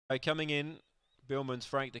Coming in, Billman's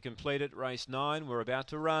Frank to complete it. Race 9, we're about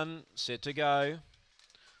to run, set to go.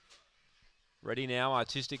 Ready now,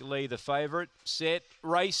 Artistic Lee the favourite, set,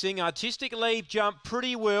 racing. Artistic Lee jumped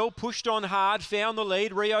pretty well, pushed on hard, found the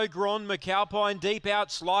lead. Rio Grande, McAlpine deep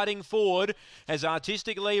out, sliding forward as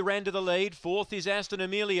Artistic Lee ran to the lead. Fourth is Aston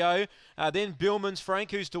Emilio, then Billman's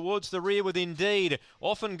Frank, who's towards the rear with Indeed.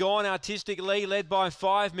 Off and gone, Artistic Lee led by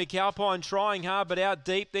 5. McAlpine trying hard but out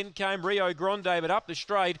deep. Then came Rio Grande, but up the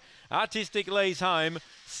straight. Artistic Lee's home.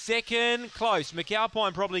 Second, close.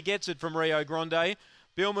 McAlpine probably gets it from Rio Grande.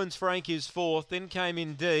 Billman's Frank is 4th, then came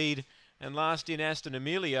Indeed, and last in Aston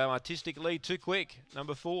Emilio. Artistic Lee too quick,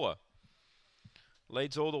 number 4.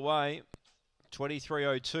 Leads all the way,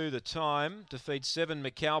 23:02 the time, defeats 7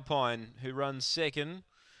 McAlpine, who runs second.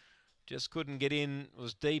 Just couldn't get in,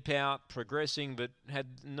 was deep out, progressing, but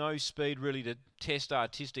had no speed really to test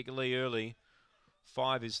Artistic Lee early.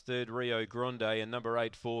 5 is 3rd, Rio Grande, and number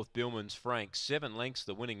 8, 4th, Billman's Frank. 7 lengths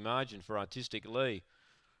the winning margin for Artistic Lee.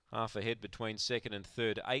 Half ahead between 2nd and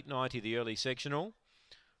 3rd. 8.90 the early sectional.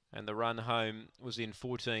 And the run home was in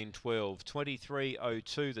 14:12.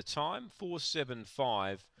 23:02 the time.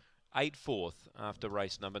 4:75. 8/4 after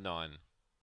race number 9.